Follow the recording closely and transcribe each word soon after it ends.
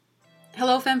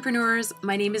Hello, Fempreneurs.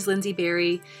 My name is Lindsay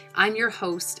Berry. I'm your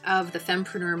host of the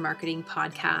Fempreneur Marketing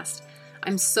Podcast.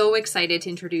 I'm so excited to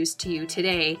introduce to you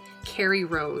today Carrie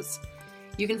Rose.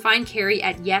 You can find Carrie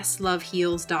at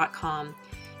yesloveheals.com.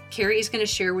 Carrie is going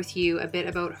to share with you a bit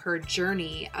about her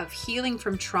journey of healing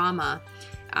from trauma,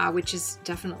 which is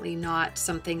definitely not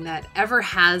something that ever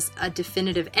has a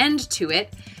definitive end to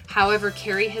it. However,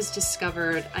 Carrie has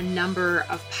discovered a number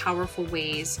of powerful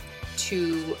ways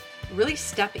to really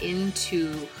step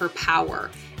into her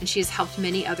power, and she has helped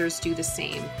many others do the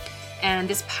same. And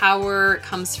this power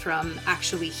comes from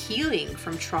actually healing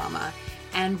from trauma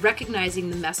and recognizing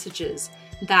the messages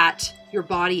that your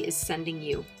body is sending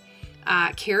you.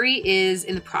 Carrie is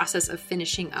in the process of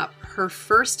finishing up her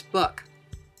first book,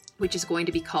 which is going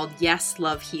to be called Yes,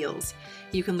 Love Heals.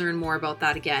 You can learn more about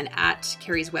that again at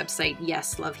Carrie's website,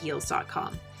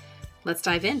 yesloveheals.com. Let's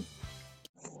dive in.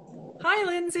 Hi,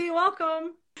 Lindsay.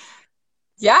 Welcome.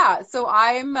 Yeah, so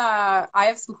I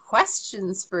have some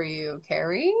questions for you,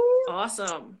 Carrie.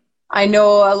 Awesome. I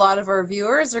know a lot of our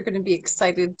viewers are going to be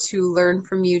excited to learn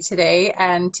from you today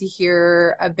and to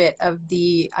hear a bit of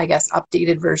the, I guess,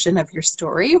 updated version of your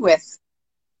story with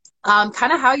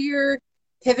kind of how you're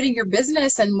pivoting your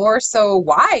business and more so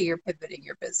why you're pivoting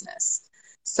your business.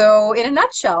 So in a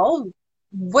nutshell,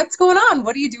 what's going on?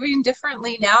 What are you doing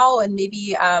differently now? And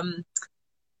maybe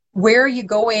where are you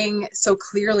going so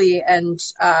clearly? And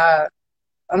I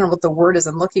don't know what the word is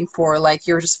I'm looking for. Like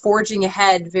you're just forging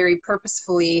ahead very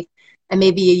purposefully. And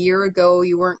maybe a year ago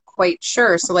you weren't quite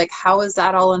sure. So like, how has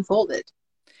that all unfolded?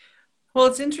 Well,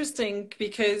 it's interesting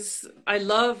because I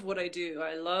love what I do.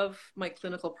 I love my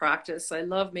clinical practice. I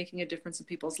love making a difference in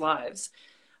people's lives.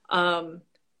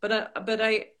 But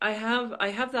I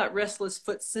have that restless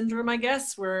foot syndrome, I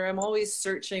guess, where I'm always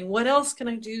searching, what else can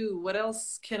I do? What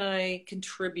else can I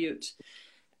contribute?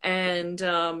 And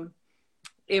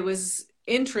it was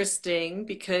interesting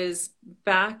because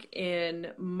back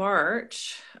in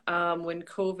March, when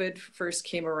COVID first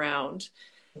came around,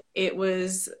 it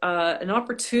was an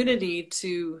opportunity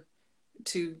to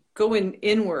go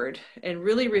inward and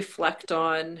really reflect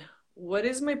on what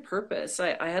is my purpose.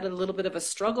 I had a little bit of a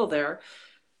struggle there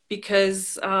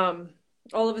because all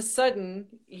of a sudden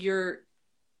your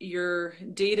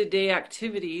day-to-day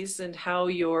activities and how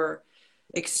you're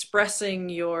expressing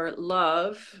your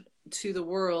love to the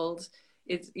world,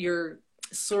 your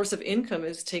source of income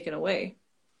is taken away.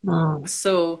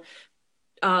 So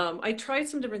I tried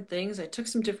some different things. I took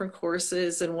some different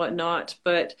courses and whatnot,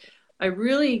 but I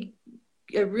really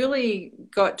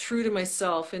got true to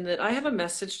myself in that I have a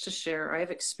message to share. I have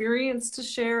experience to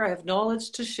share. I have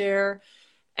knowledge to share.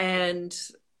 And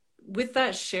with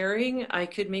that sharing, I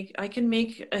can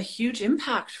make a huge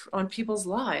impact on people's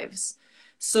lives.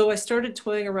 So I started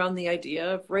toying around the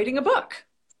idea of writing a book.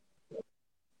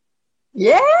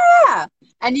 Yeah.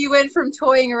 And you went from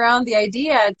toying around the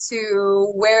idea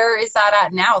to where is that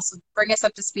at now? So bring us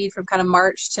up to speed from kind of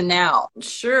March to now.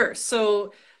 Sure.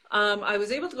 So I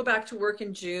was able to go back to work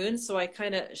in June, so I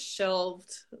kind of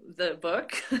shelved the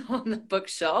book on the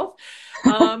bookshelf.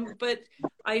 But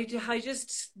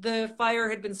the fire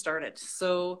had been started.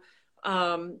 So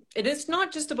it is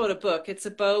not just about a book. It's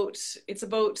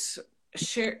about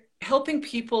helping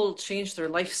people change their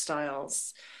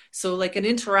lifestyles. So like an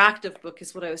interactive book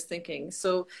is what I was thinking.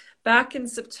 So back in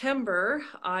September,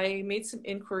 I made some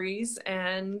inquiries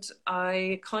and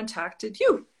I contacted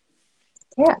you.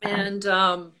 Yeah. And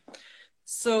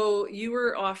so you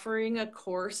were offering a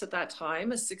course at that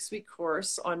time, a 6-week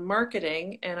course on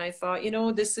marketing. And I thought,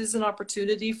 this is an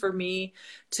opportunity for me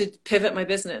to pivot my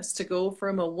business, to go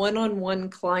from a one-on-one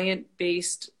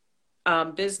client-based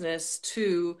business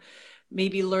to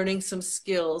maybe learning some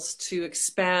skills to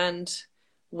expand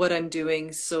what I'm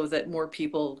doing so that more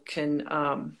people can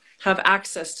have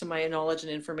access to my knowledge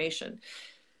and information.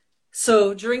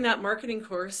 So during that marketing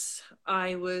course,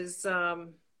 I was, the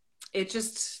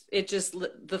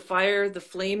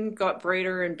flame got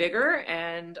brighter and bigger,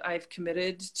 and I've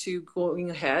committed to going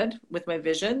ahead with my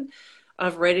vision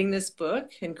of writing this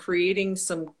book and creating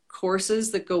some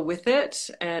courses that go with it.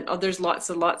 And there's lots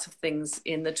of things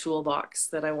in the toolbox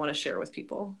that I want to share with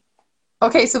people.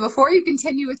 Okay, so before you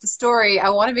continue with the story, I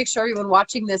want to make sure everyone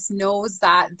watching this knows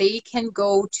that they can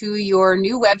go to your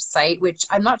new website, which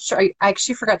I'm not sure, I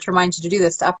actually forgot to remind you to do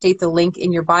this, to update the link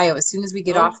in your bio. As soon as we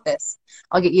get off this,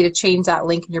 I'll get you to change that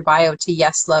link in your bio to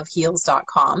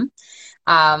yesloveheals.com.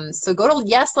 So go to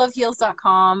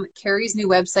yesloveheals.com. Carrie's new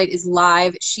website is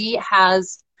live. She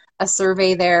has a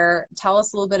survey there. Tell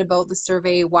us a little bit about the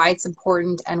survey, why it's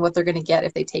important, and what they're going to get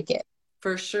if they take it.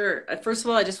 For sure. First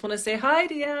of all, I just want to say hi,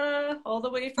 Dia, all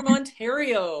the way from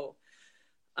Ontario.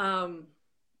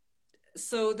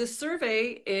 So the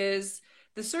survey is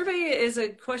a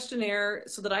questionnaire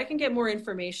so that I can get more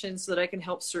information so that I can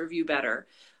help serve you better.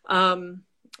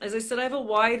 As I said, I have a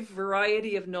wide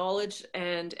variety of knowledge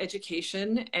and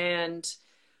education, and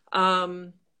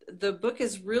the book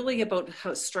is really about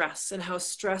how stress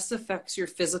affects your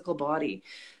physical body.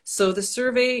 So the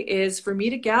survey is for me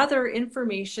to gather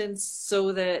information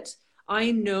so that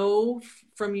I know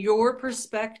from your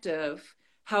perspective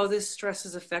how this stress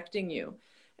is affecting you.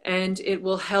 And it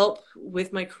will help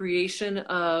with my creation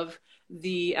of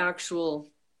the actual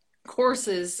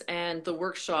courses and the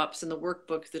workshops and the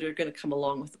workbook that are going to come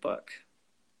along with the book.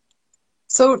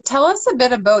 So tell us a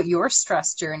bit about your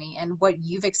stress journey and what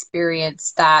you've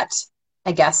experienced that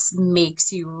I guess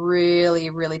makes you really,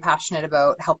 really passionate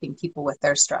about helping people with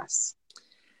their stress.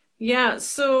 Yeah,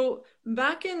 so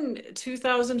back in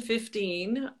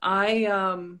 2015, I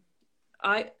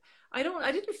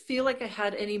didn't feel like I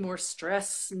had any more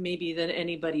stress maybe than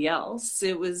anybody else.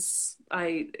 It was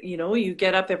you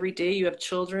get up every day, you have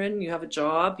children, you have a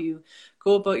job, you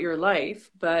go about your life.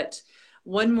 But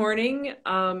one morning,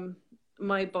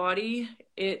 my body,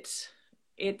 it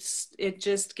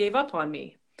just gave up on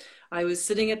me. I was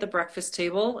sitting at the breakfast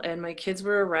table and my kids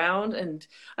were around, and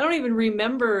I don't even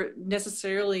remember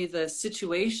necessarily the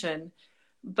situation,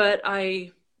 but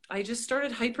I just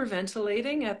started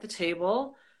hyperventilating at the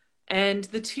table, and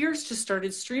the tears just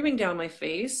started streaming down my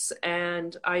face,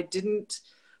 and I didn't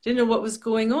know what was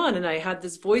going on, and I had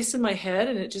this voice in my head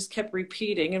and it just kept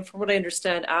repeating. And from what I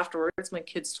understand afterwards, my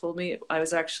kids told me I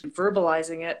was actually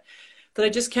verbalizing it, that I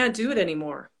just can't do it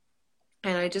anymore.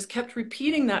 And I just kept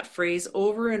repeating that phrase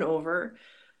over and over.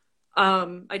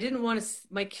 I didn't want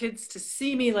my kids to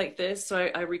see me like this. So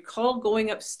I recall going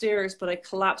upstairs, but I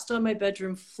collapsed on my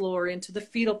bedroom floor into the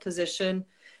fetal position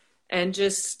and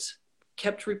just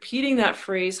kept repeating that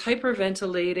phrase,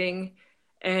 hyperventilating,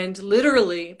 and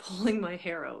literally pulling my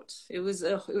hair out. It was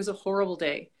a horrible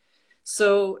day.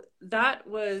 So that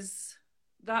was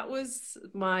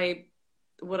my,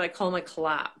 what I call my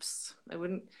collapse. I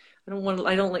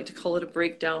don't like to call it a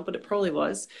breakdown, but it probably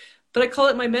was. But I call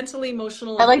it my mentally,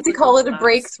 emotional, I and like to physical call it a collapse.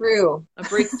 breakthrough. A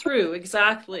breakthrough,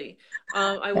 exactly.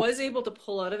 I was able to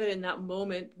pull out of it in that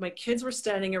moment. My kids were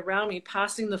standing around me,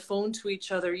 passing the phone to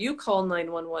each other. You call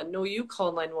 911. No, you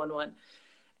call 911.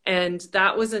 And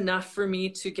that was enough for me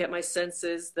to get my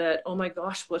senses that, oh my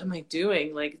gosh, what am I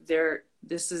doing? Like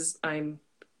I'm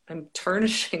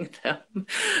tarnishing them.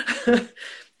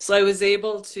 So I was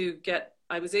able to get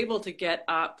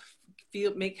up,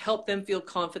 help them feel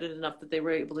confident enough that they were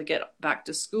able to get back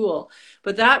to school.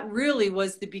 But that really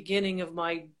was the beginning of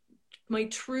my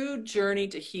true journey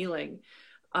to healing.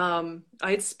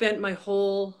 I've spent my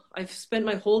whole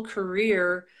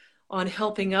career on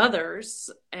helping others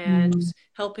and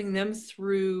helping them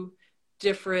through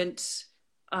different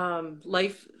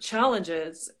life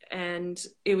challenges. And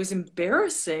it was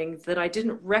embarrassing that I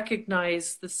didn't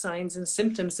recognize the signs and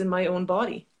symptoms in my own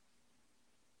body.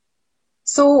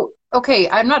 So, okay,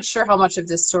 I'm not sure how much of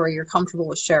this story you're comfortable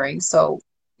with sharing, so,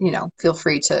 feel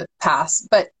free to pass.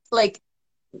 But like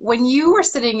when you were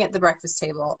sitting at the breakfast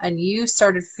table and you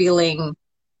started feeling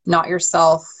not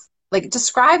yourself, like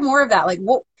describe more of that. Like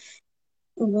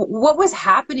what was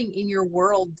happening in your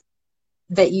world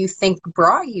that you think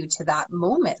brought you to that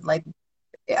moment? Like,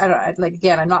 I don't like,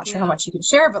 again, I'm not sure how Yeah. much you can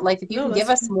share, but like if you No, can give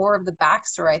that's us more of the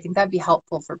backstory, I think that'd be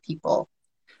helpful for people.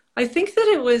 I think that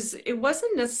it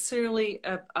wasn't necessarily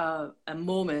a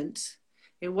moment.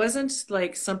 It wasn't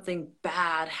like something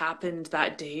bad happened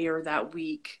that day or that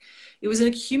week. It was an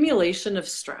accumulation of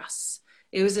stress.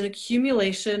 It was an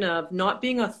accumulation of not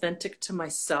being authentic to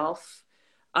myself,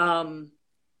 um,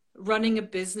 running a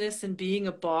business and being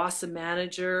a boss, a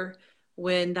manager,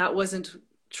 when that wasn't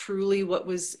truly what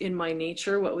was in my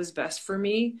nature, what was best for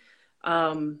me.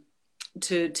 Um,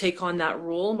 to take on that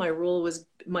role. My role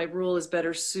is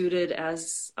better suited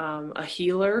as a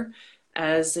healer,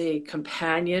 as a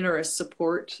companion or a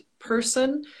support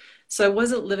person. So I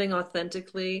wasn't living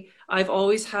authentically. I've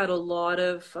always had a lot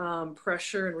of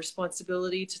pressure and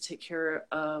responsibility to take care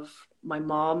of my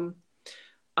mom.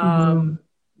 Mm-hmm.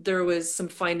 There was some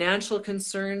financial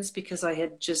concerns because I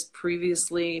had just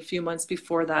previously, a few months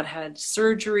before that, had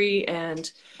surgery and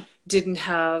didn't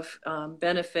have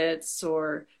benefits,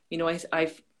 or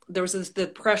there was the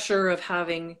pressure of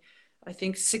having, I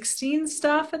think, 16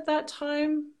 staff at that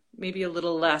time, maybe a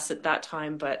little less at that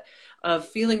time, but of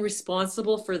feeling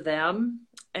responsible for them.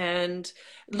 And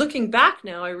looking back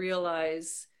now, I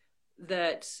realize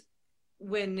that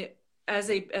when, as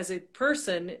a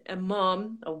person, a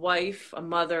mom, a wife, a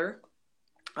mother,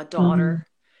 a Mm-hmm. daughter,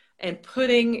 and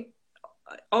putting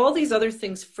all these other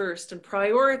things first and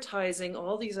prioritizing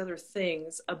all these other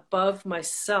things above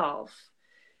myself,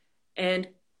 and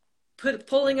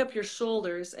pulling up your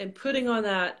shoulders and putting on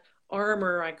that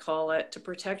armor, I call it, to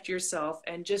protect yourself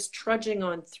and just trudging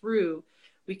on through.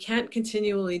 We can't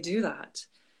continually do that.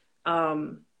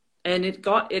 And it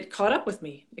caught up with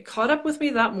me. It caught up with me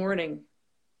that morning.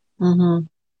 Mm-hmm.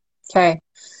 Okay.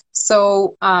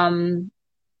 So,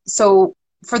 so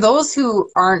for those who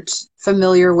aren't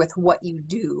familiar with what you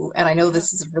do, and I know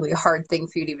this is a really hard thing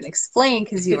for you to even explain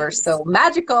because you are so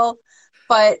magical,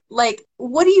 but like,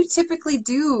 what do you typically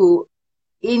do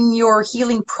in your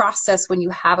healing process when you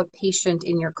have a patient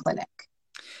in your clinic?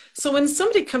 So when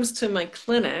somebody comes to my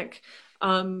clinic,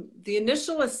 the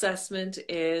initial assessment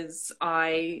is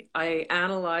I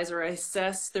analyze or I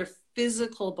assess their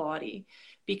physical body,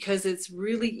 because it's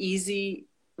really easy.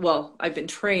 Well, I've been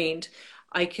trained.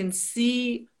 I can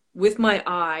see with my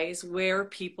eyes where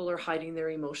people are hiding their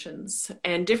emotions,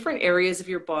 and different areas of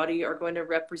your body are going to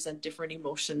represent different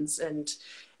emotions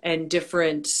and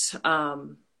different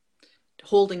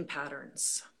holding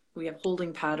patterns. We have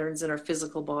holding patterns in our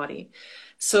physical body.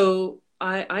 So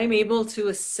I'm able to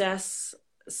assess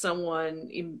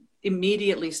someone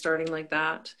immediately starting like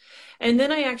that. And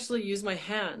then I actually use my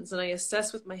hands, and I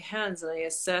assess with my hands, and I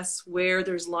assess where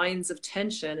there's lines of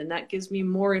tension, and that gives me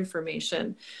more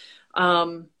information.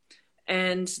 And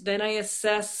then I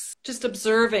assess, just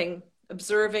observing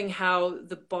how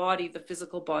the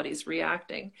physical body is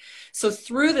reacting. So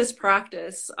through this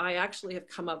practice, I actually have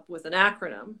come up with an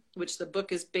acronym, which the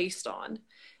book is based on.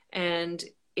 And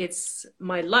it's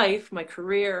my life, my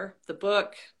career, the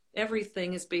book,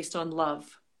 everything is based on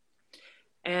love.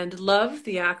 And love,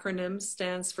 the acronym,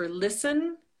 stands for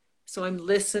listen. So I'm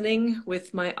listening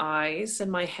with my eyes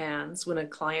and my hands when a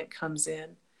client comes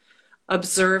in.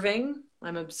 Observing,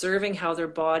 I'm observing how their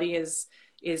body is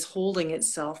holding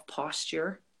itself,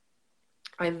 posture.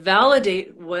 I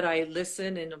validate what I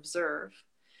listen and observe,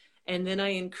 and then I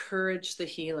encourage the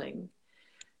healing.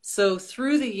 So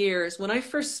through the years, when I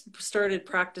first started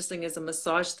practicing as a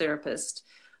massage therapist,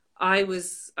 I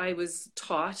was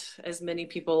taught, as many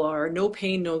people are, no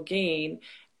pain, no gain,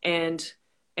 and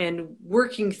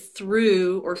working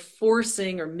through or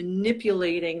forcing or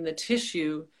manipulating the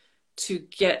tissue to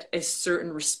get a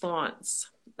certain response.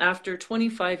 After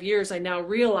 25 years, I now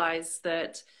realize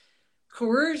that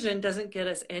coercion doesn't get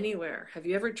us anywhere. Have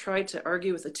you ever tried to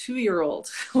argue with a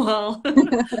 2-year-old? Well,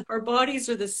 our bodies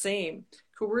are the same.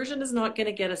 Coercion is not going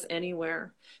to get us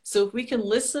anywhere. So if we can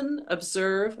listen,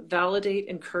 observe, validate,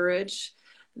 encourage,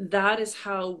 that is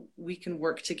how we can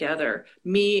work together.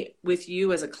 Me with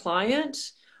you as a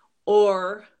client,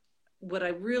 or what I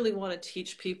really want to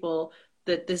teach people,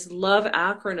 that this love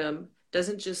acronym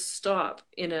doesn't just stop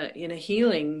in a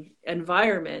healing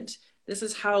environment. This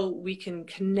is how we can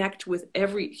connect with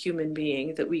every human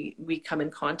being that we come in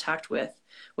contact with,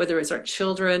 whether it's our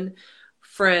children,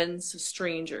 friends,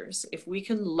 strangers. If we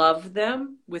can love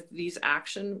them with these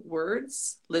action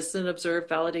words, listen, observe,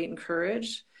 validate,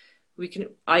 encourage,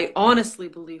 I honestly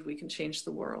believe we can change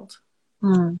the world.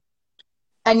 Hmm.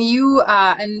 And you,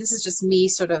 and this is just me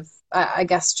sort of, I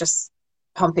guess, just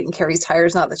pumping Carrie's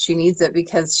tires, not that she needs it,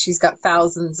 because she's got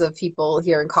thousands of people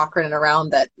here in Cochrane and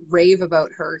around that rave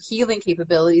about her healing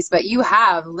capabilities, but you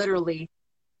have literally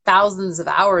thousands of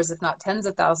hours, if not tens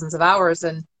of thousands of hours,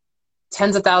 and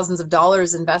tens of thousands of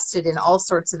dollars invested in all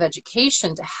sorts of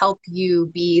education to help you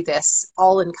be this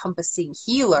all-encompassing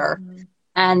healer. Mm-hmm.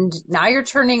 And now you're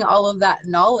turning all of that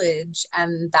knowledge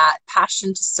and that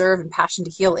passion to serve and passion to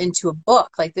heal into a book.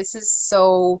 Like, this is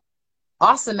so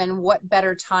awesome. And what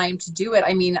better time to do it?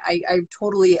 I mean, I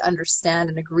totally understand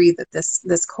and agree that this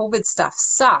COVID stuff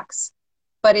sucks,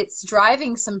 but it's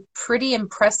driving some pretty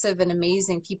impressive and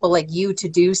amazing people like you to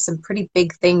do some pretty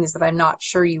big things that I'm not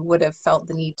sure you would have felt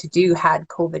the need to do had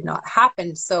COVID not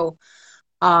happened. So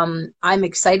I'm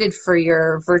excited for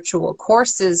your virtual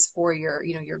courses, for your,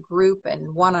 your group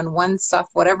and one-on-one stuff,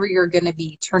 whatever you're going to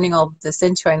be turning all of this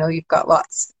into. I know you've got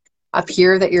lots up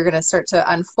here that you're going to start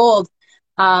to unfold.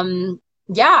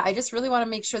 Yeah, I just really want to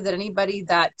make sure that anybody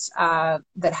that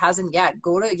hasn't yet,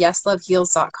 go to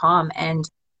yesloveheals.com and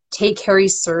take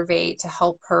Carrie's survey to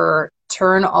help her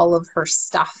turn all of her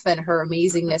stuff and her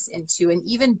amazingness into an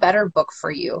even better book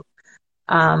for you.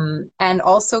 And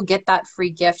also get that free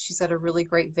gift. She's got a really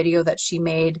great video that she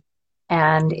made,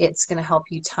 and it's going to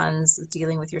help you tons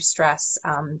dealing with your stress.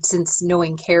 Since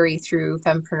knowing Carrie through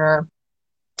Fempreneur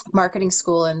Marketing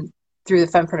School and through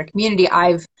the Fempreneur community,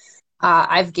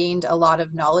 I've gained a lot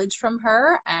of knowledge from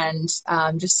her, and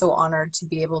I'm just so honored to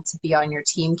be able to be on your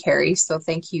team, Carrie. So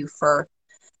thank you for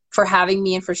for having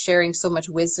me and for sharing so much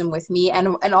wisdom with me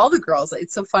and all the girls.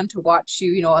 It's so fun to watch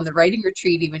you, you know, on the writing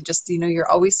retreat, even just, you know, you're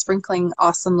always sprinkling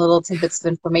awesome little tidbits of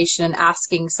information and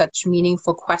asking such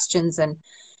meaningful questions and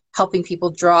helping people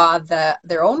draw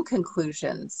their own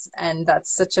conclusions. And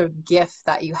that's such a gift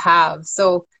that you have.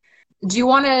 So do you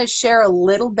want to share a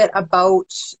little bit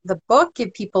about the book,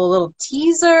 give people a little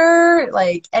teaser,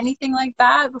 like anything like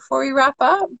that before we wrap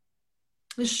up?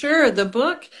 Sure. The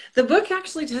book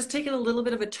actually has taken a little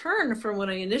bit of a turn from when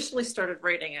I initially started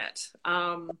writing it.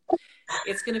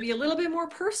 It's going to be a little bit more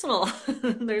personal.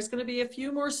 There's going to be a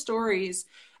few more stories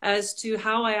as to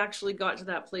how I actually got to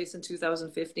that place in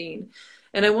 2015.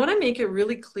 And I want to make it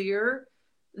really clear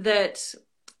that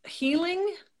healing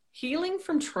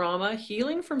from trauma,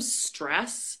 healing from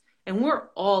stress, and we're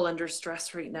all under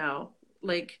stress right now.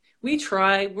 Like,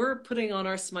 we're putting on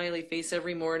our smiley face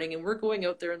every morning and we're going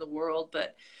out there in the world,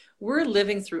 but we're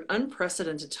living through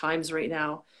unprecedented times right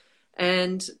now.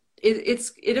 And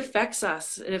it affects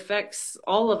us. It affects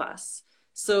all of us.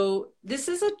 So this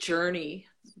is a journey.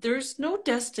 There's no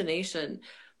destination.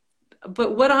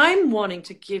 But what I'm wanting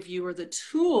to give you are the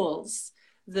tools,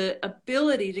 the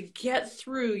ability to get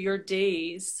through your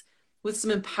days with some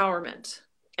empowerment.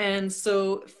 And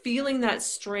so feeling that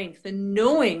strength and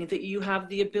knowing that you have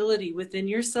the ability within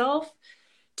yourself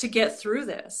to get through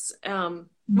this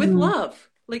with love,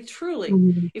 like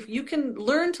truly. If you can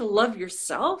learn to love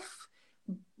yourself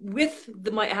with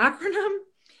my acronym,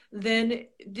 then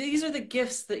these are the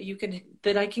gifts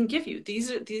that I can give you.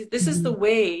 This is the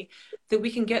way that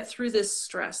we can get through this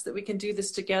stress, that we can do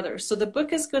this together. So the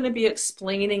book is going to be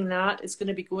explaining that. It's going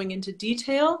to be going into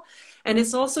detail, and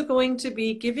it's also going to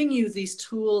be giving you these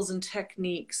tools and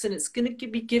techniques, and it's going to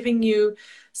be giving you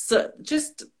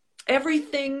just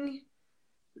everything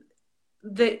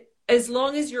that, as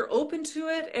long as you're open to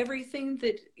it, everything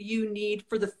that you need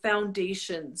for the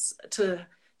foundations to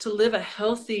live a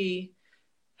healthy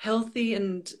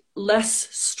and less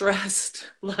stressed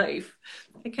life.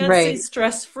 I can't say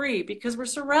stress-free because we're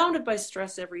surrounded by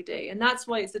stress every day. And that's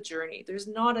why it's a journey. There's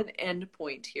not an end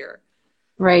point here.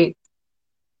 Right.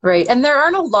 Right. And there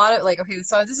aren't a lot of okay,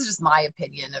 so this is just my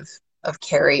opinion of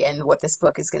Carrie and what this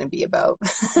book is going to be about.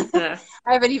 I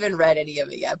haven't even read any of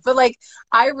it yet, but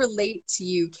I relate to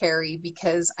you, Carrie,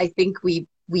 because I think we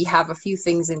have a few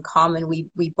things in common.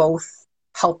 We both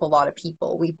help a lot of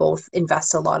people. We both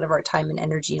invest a lot of our time and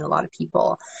energy in a lot of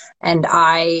people. And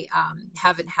I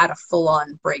haven't had a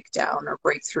full-on breakdown or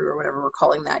breakthrough or whatever we're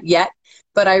calling that yet,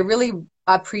 but I really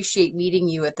appreciate meeting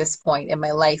you at this point in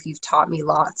my life. You've taught me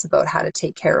lots about how to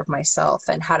take care of myself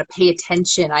and how to pay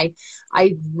attention. I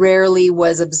rarely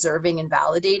was observing and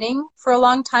validating for a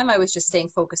long time. I was just staying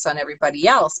focused on everybody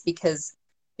else because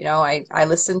I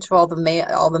listen to all the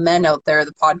men out there,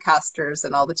 the podcasters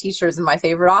and all the teachers, and my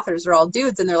favorite authors are all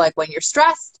dudes. And they're like, when you're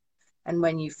stressed and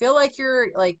when you feel like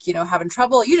you're having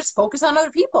trouble, you just focus on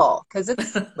other people because it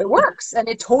works, and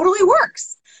it totally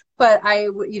works. But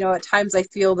at times I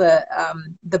feel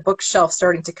the bookshelf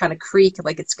starting to kind of creak,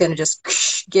 like it's going to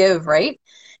just give, right?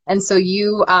 And so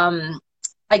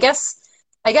I guess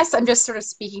I'm just sort of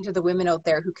speaking to the women out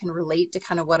there who can relate to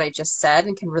kind of what I just said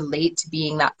and can relate to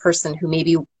being that person who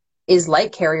maybe is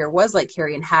like Carrie or was like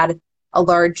Carrie and had a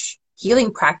large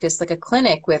healing practice, like a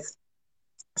clinic with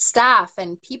staff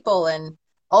and people and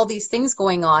all these things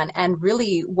going on, and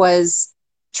really was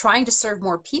trying to serve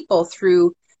more people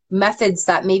through methods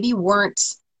that maybe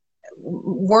weren't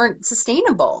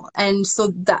sustainable. And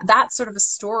so that's sort of a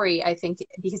story, I think,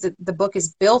 because the book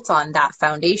is built on that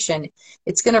foundation,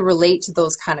 it's going to relate to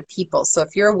those kind of people. So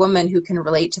if you're a woman who can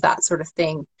relate to that sort of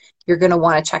thing, you're going to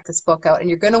want to check this book out, and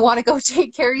you're going to want to go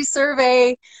take Carrie's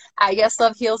survey at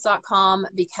yesloveheals.com,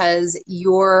 because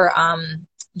you're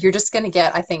just going to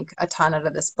get, I think, a ton out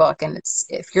of this book. And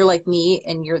if you're like me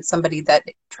and you're somebody that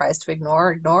tries to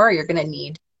ignore, you're going to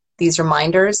need these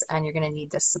reminders, and you're going to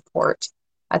need this support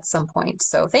at some point.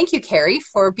 So thank you, Carrie,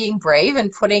 for being brave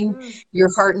and putting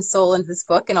your heart and soul into this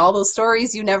book and all those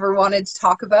stories you never wanted to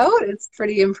talk about. It's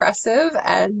pretty impressive,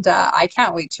 and I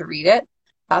can't wait to read it.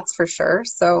 That's for sure.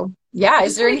 So yeah,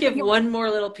 is there anything? Give one more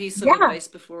little piece of advice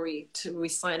before we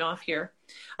sign off here.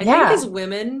 I think as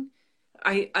women,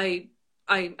 I'm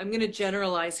going to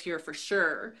generalize here for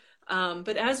sure,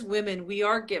 but as women, we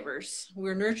are givers.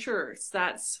 We're nurturers.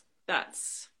 That's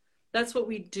what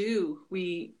we do.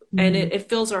 And it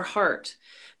fills our heart.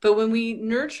 But when we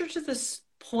nurture to this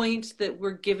point that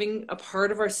we're giving a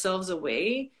part of ourselves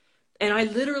away, and I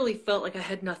literally felt like I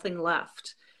had nothing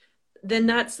left, then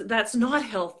that's not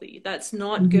healthy. That's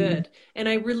not good. And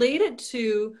I relate it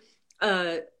to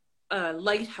a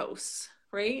lighthouse,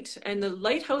 right? And the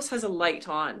lighthouse has a light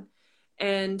on.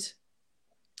 And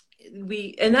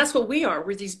and that's what we are.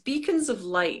 We're these beacons of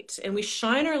light, and we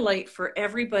shine our light for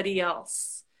everybody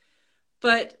else.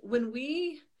 But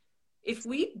if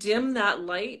we dim that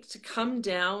light to come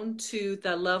down to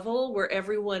the level where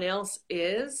everyone else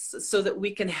is, so that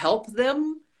we can help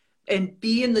them and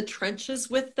be in the trenches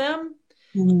with them,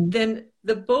 then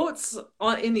the boats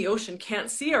in the ocean can't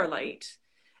see our light,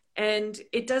 and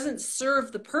it doesn't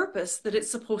serve the purpose that it's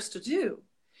supposed to do.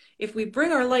 If we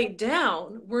bring our light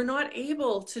down, we're not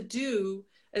able to do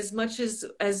as much as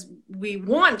we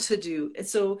want to do. And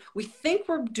so we think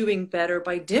we're doing better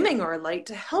by dimming our light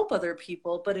to help other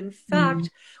people, but in fact,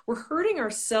 we're hurting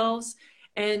ourselves,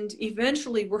 and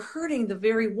eventually we're hurting the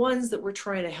very ones that we're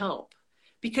trying to help,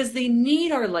 because they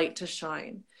need our light to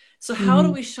shine. So how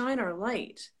do we shine our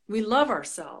light? We love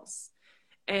ourselves.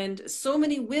 And so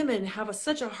many women have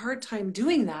such a hard time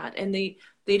doing that, and they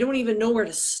don't even know where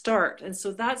to start. And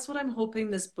so that's what I'm hoping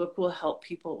this book will help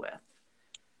people with.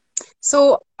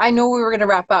 So I know we were going to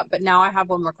wrap up, but now I have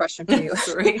one more question for you.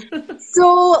 Sorry.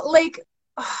 So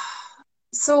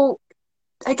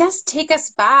I guess take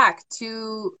us back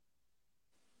to,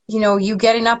 you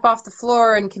getting up off the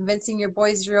floor and convincing your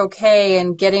boys you're okay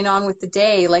and getting on with the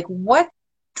day. Like, what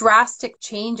drastic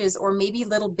changes or maybe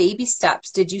little baby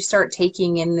steps did you start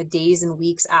taking in the days and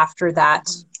weeks after that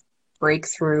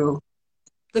breakthrough?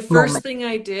 The first thing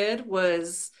I did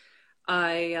was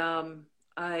for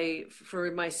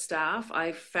my staff,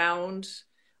 I found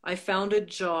a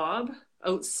job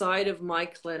outside of my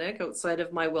clinic, outside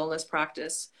of my wellness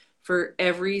practice, for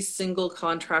every single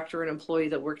contractor and employee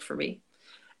that worked for me.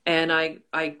 And I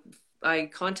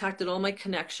contacted all my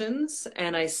connections,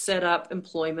 and I set up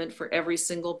employment for every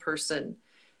single person.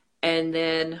 And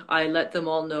then I let them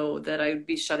all know that I would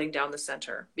be shutting down the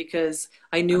center, because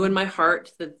I knew in my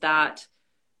heart that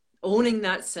owning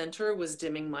that center was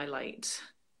dimming my light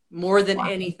more than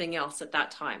anything else at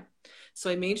that time. So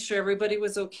I made sure everybody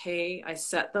was okay. I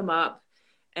set them up,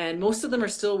 and most of them are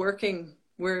still working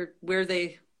where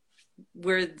they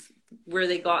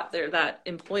got that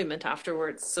employment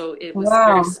afterwards. So it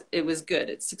was it was good.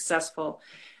 It's successful.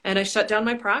 And I shut down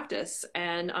my practice,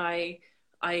 and I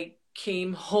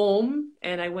came home,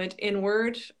 and I went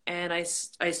inward, and I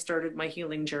started my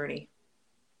healing journey.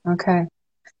 Okay.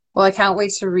 Well, I can't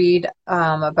wait to read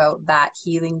about that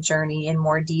healing journey in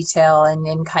more detail, and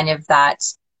in kind of that,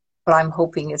 what I'm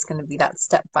hoping is going to be that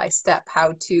step-by-step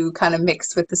how to kind of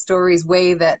mix with the stories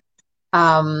way that,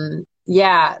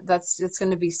 it's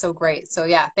going to be so great. So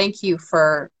yeah, thank you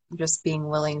for just being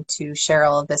willing to share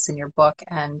all of this in your book.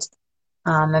 And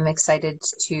I'm excited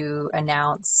to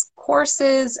announce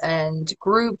courses and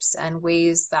groups and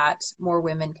ways that more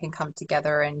women can come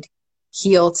together and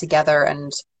heal together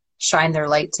and shine their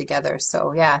light together.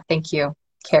 So yeah, thank you,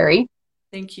 Carrie.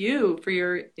 Thank you for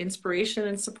your inspiration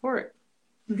and support.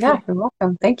 Yeah, you're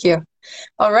welcome. Thank you.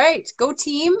 All right, go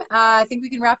team. I think we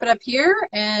can wrap it up here,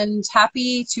 and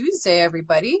happy Tuesday,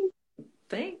 everybody.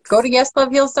 Thanks. Go to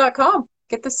yesloveheals.com.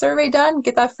 Get the survey done,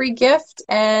 get that free gift,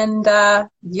 and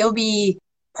you'll be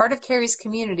part of Carrie's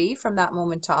community from that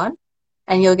moment on,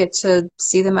 and you'll get to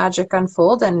see the magic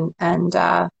unfold and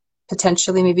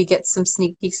potentially maybe get some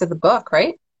sneak peeks of the book,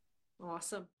 right?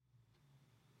 Awesome.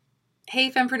 Hey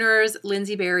Fempreneurs,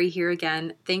 Lindsay Barry here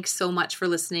again. Thanks so much for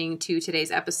listening to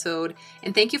today's episode,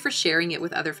 and thank you for sharing it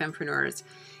with other Fempreneurs.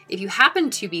 If you happen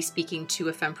to be speaking to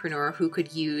a Fempreneur who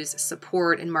could use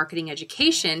support and marketing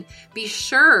education, be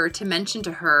sure to mention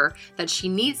to her that she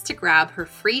needs to grab her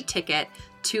free ticket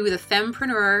to the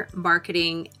Fempreneur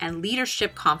Marketing and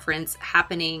Leadership Conference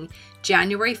happening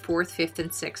January 4th, 5th,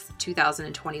 and 6th,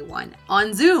 2021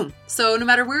 on Zoom. So no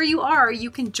matter where you are,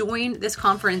 you can join this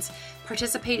conference,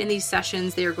 participate in these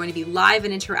sessions. They are going to be live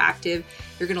and interactive.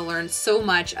 You're going to learn so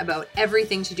much about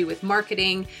everything to do with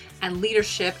marketing and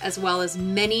leadership, as well as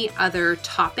many other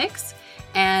topics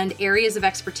and areas of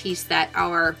expertise that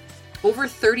our over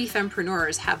 30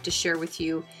 Fempreneurs have to share with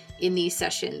you in these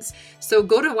sessions. So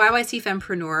go to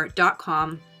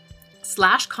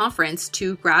yycfempreneur.com/conference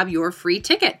to grab your free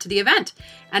ticket to the event.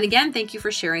 And again, thank you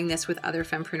for sharing this with other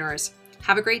Fempreneurs.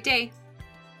 Have a great day.